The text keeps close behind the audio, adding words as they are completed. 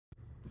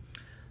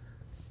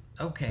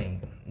Okay,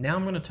 now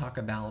I'm going to talk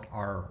about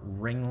our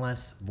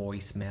ringless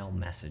voicemail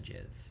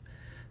messages.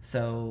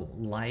 So,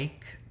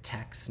 like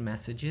text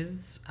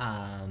messages,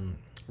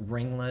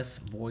 ringless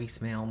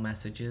voicemail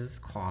messages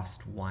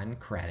cost 1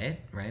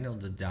 credit, right? It'll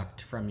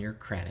deduct from your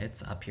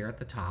credits up here at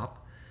the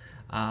top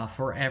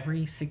for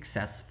every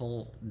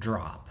successful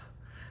drop.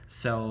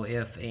 So,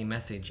 if a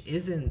message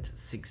isn't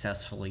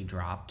successfully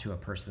dropped to a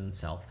person's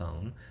cell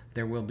phone,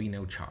 there will be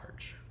no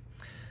charge.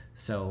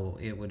 So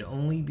it would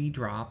only be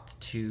dropped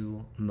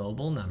to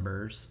mobile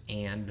numbers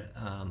and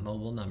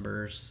mobile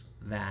numbers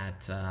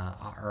that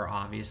are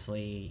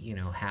obviously,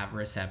 have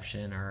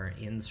reception or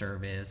in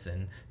service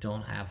and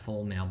don't have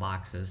full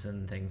mailboxes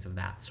and things of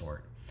that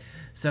sort.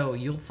 So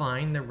you'll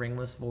find the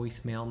ringless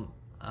voicemail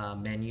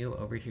menu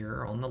over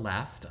here on the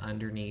left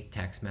underneath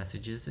text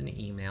messages and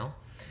email.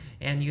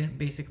 And you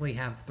basically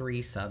have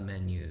 3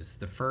 submenus.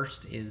 The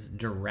first is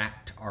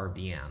direct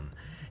RVM,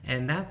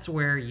 and that's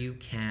where you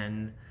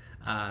can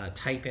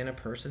type in a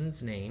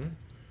person's name,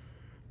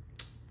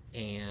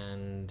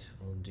 and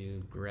we'll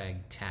do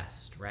Greg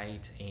Test,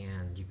 right?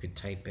 And you could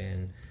type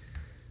in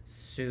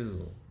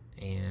Sue,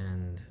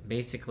 and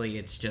basically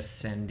it's just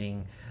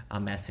sending a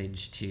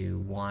message to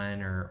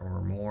 1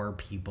 or more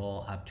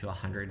people, up to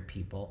 100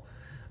 people.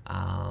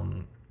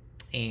 And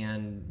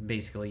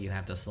basically you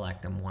have to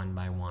select them one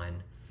by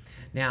one.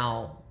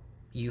 Now,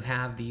 you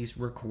have these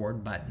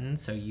record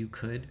buttons, so you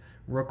could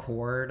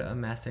record a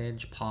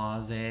message,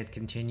 pause it,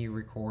 continue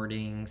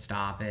recording,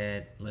 stop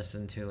it,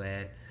 listen to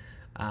it,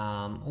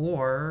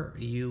 or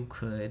you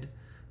could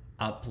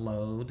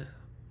upload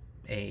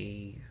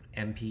a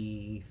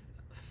MP3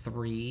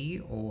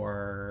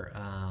 or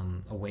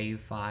a WAV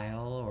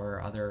file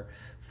or other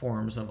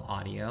forms of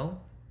audio.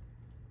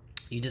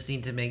 You just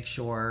need to make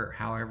sure,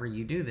 however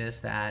you do this,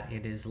 that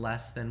it is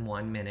less than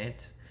 1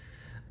 minute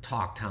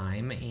talk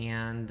time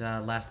and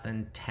less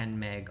than 10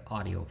 meg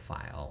audio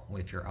file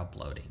if you're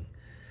uploading.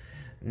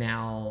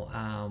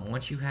 Now,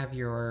 once you have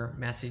your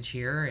message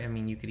here, I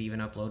mean, you could even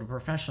upload a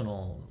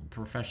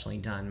professionally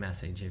done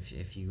message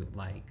if you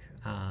like.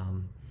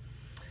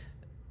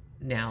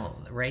 Now,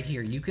 right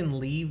here, you can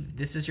leave,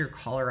 this is your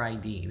caller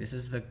ID. This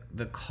is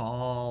the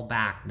call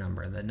back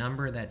number, the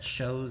number that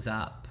shows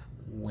up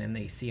when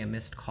they see a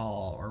missed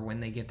call or when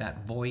they get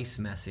that voice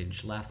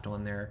message left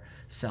on their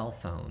cell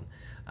phone.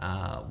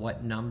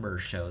 What number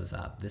shows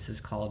up? This is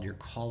called your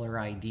caller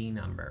ID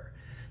number.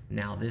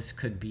 Now, this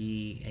could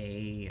be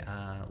a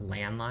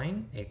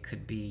landline, it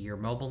could be your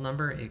mobile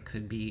number, it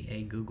could be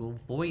a Google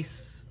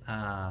Voice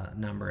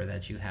number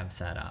that you have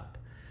set up.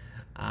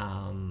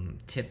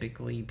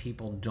 Typically,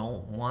 people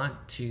don't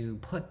want to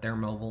put their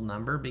mobile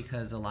number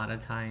because a lot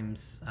of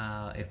times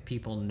if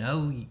people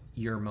know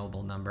your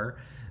mobile number,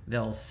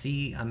 they'll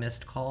see a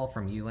missed call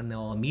from you and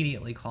they'll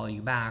immediately call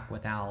you back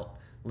without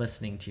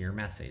listening to your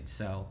message.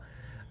 So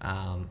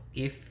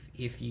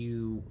if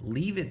you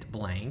leave it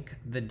blank,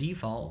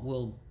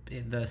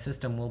 the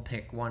system will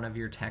pick one of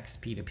your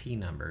TextP2P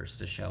numbers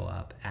to show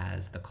up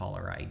as the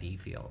caller ID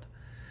field.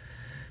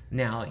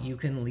 Now, you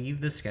can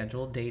leave the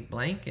scheduled date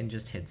blank and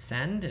just hit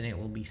send, and it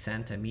will be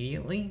sent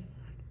immediately.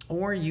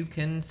 Or you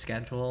can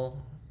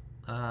schedule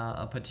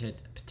a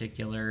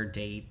particular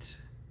date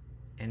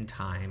and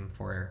time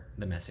for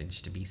the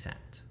message to be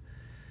sent.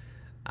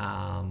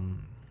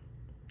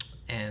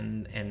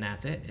 And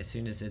that's it. As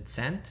soon as it's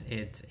sent,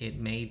 it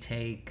may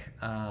take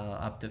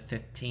up to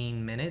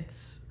 15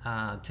 minutes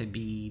to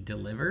be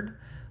delivered,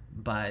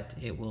 but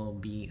it will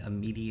be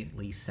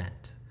immediately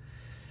sent.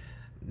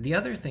 The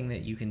other thing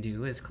that you can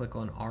do is click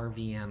on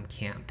RVM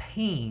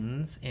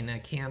campaigns, and a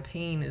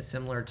campaign is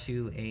similar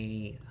to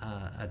a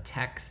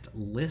text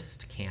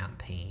list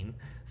campaign.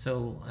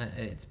 So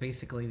it's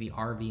basically the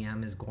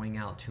RVM is going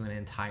out to an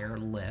entire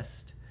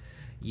list.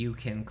 You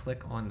can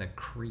click on the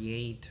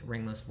Create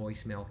Ringless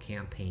Voicemail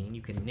Campaign.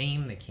 You can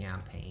name the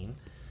campaign.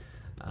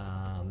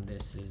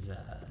 This is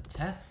a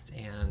test,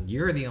 and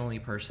you're the only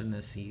person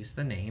that sees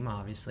the name,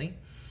 obviously.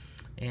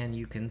 And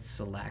you can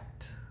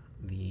select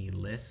the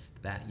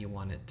list that you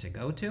want it to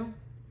go to.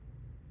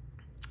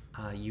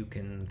 You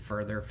can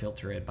further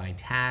filter it by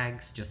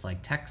tags, just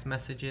like text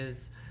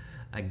messages.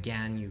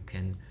 Again, you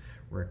can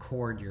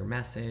record your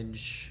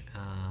message.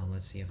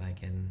 Let's see if I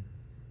can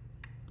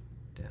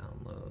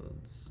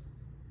downloads.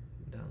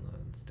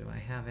 Do I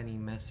have any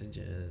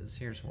messages?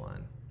 Here's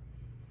one.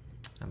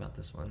 How about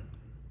this one?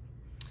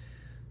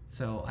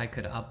 So I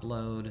could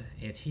upload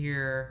it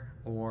here,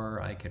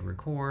 or I could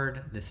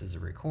record. This is a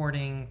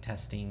recording,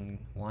 testing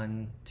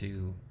 1,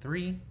 2,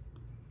 3.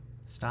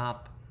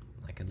 Stop.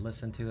 I could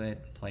listen to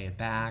it, play it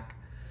back.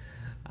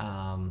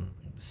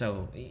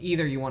 So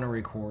either you want to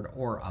record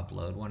or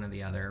upload, one or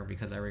the other.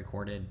 Because I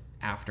recorded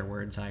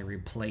afterwards, I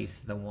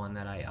replaced the one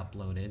that I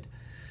uploaded.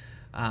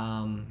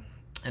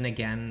 And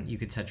again, you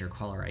could set your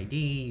caller ID,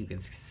 you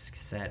could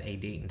set a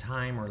date and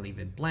time or leave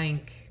it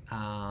blank.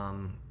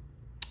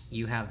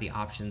 You have the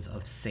options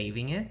of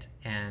saving it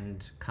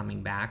and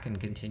coming back and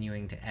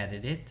continuing to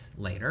edit it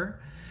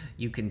later.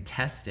 You can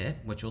test it,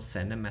 which will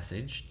send a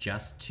message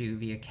just to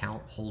the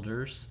account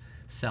holder's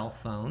cell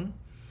phone.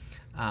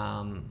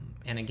 And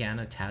again,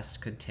 a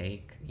test could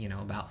take,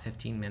 about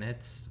 15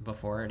 minutes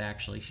before it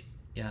actually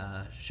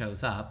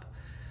shows up.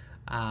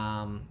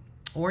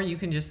 Or you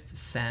can just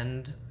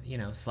send,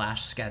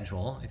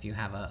 /schedule. If you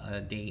have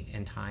a date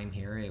and time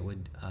here, it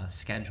would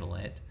schedule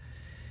it.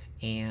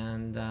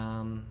 And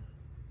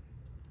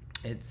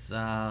it's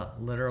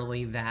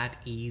literally that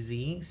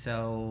easy.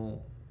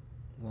 So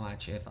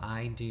watch, if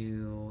I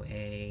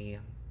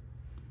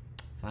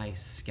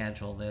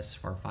schedule this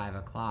for 5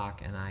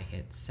 o'clock and I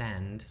hit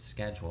send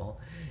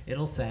schedule,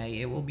 it'll say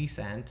it will be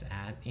sent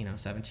at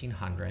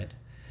 1700.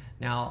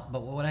 Now,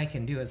 but what I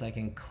can do is I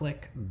can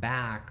click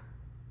back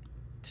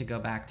to go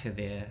back to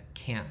the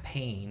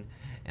campaign,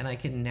 and I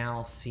can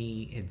now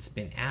see it's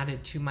been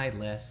added to my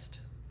list,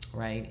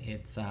 right?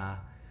 It's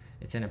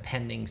in a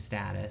pending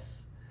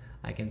status.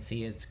 I can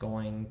see it's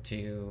going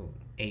to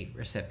 8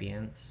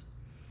 recipients.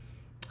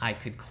 I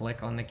could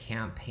click on the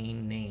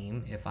campaign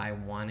name if I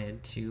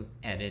wanted to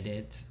edit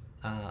it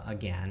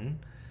again.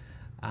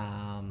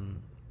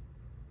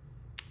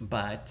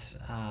 But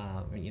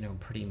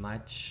pretty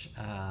much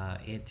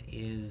it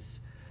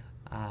is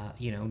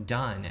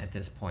done at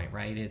this point,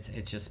 right?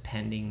 It's just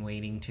pending,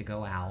 waiting to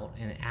go out.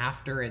 And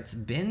after it's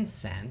been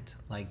sent,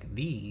 like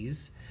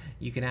these,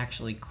 you can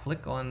actually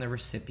click on the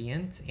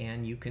recipient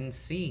and you can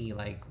see,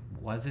 like,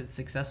 was it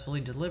successfully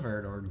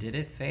delivered or did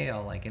it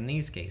fail? Like in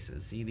these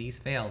cases, see, these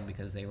failed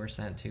because they were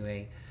sent to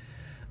a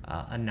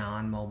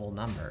non-mobile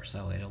number.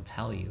 So it'll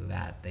tell you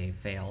that they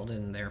failed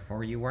and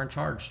therefore you weren't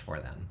charged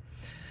for them.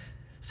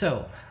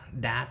 So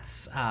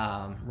that's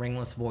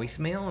ringless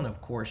voicemail, and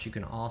of course you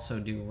can also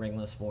do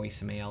ringless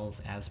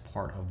voicemails as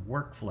part of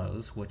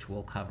workflows, which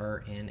we'll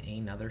cover in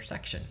another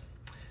section.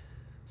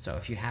 So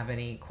if you have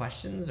any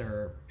questions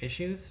or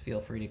issues,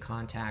 feel free to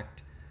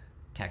contact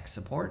tech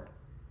support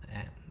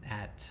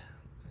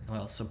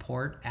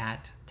support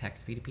at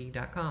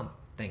textp2p.com.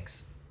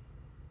 Thanks.